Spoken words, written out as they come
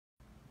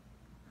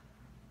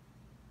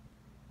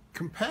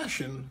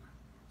Compassion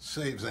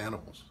saves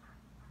animals.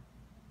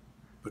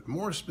 But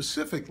more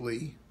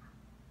specifically,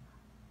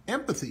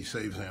 empathy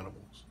saves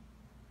animals.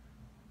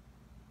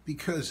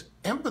 Because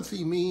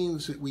empathy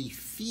means that we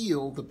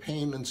feel the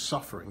pain and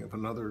suffering of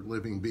another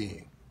living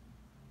being.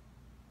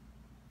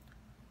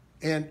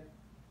 And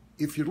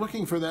if you're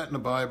looking for that in the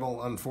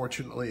Bible,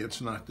 unfortunately, it's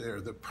not there.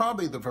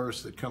 Probably the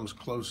verse that comes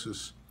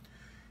closest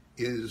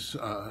is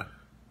a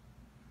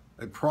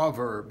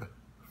proverb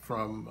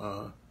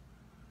from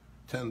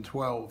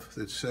 10:12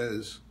 that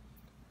says,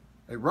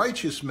 "A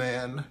righteous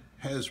man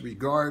has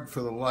regard for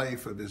the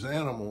life of his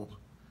animals,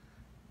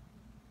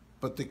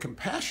 but the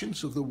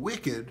compassions of the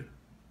wicked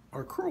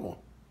are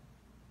cruel."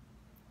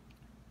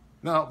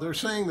 Now, they're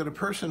saying that a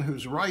person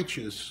who's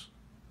righteous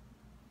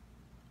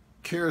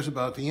cares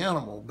about the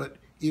animal, but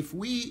if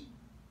we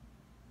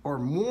are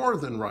more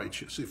than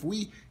righteous, if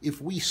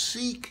we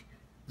seek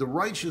the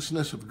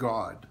righteousness of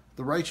God,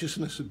 the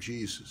righteousness of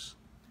Jesus,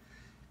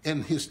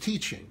 and his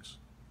teachings,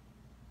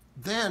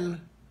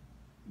 then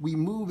we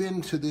move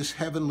into this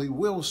heavenly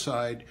will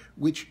side,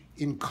 which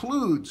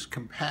includes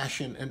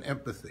compassion and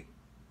empathy.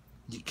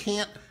 You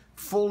can't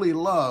fully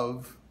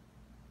love,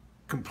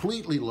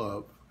 completely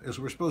love, as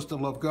we're supposed to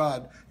love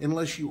God,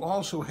 unless you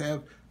also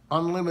have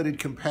unlimited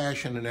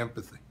compassion and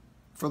empathy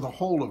for the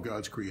whole of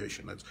God's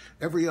creation. That's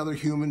every other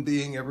human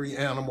being, every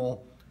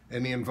animal,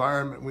 and the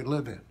environment we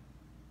live in.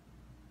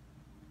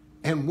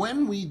 And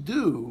when we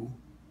do,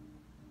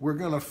 we're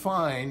going to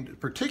find,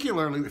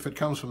 particularly if it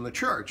comes from the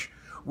church,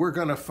 we're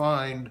going to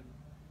find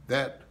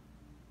that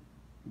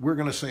we're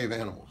going to save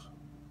animals.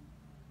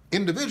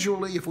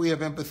 Individually, if we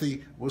have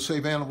empathy, we'll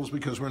save animals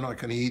because we're not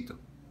going to eat them.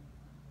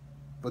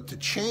 But to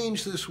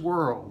change this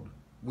world,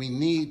 we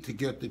need to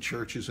get the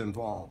churches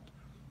involved.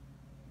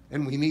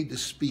 And we need to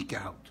speak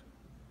out.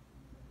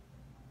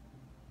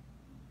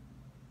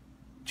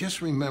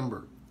 Just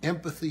remember,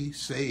 empathy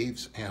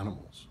saves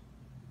animals.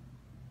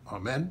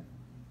 Amen.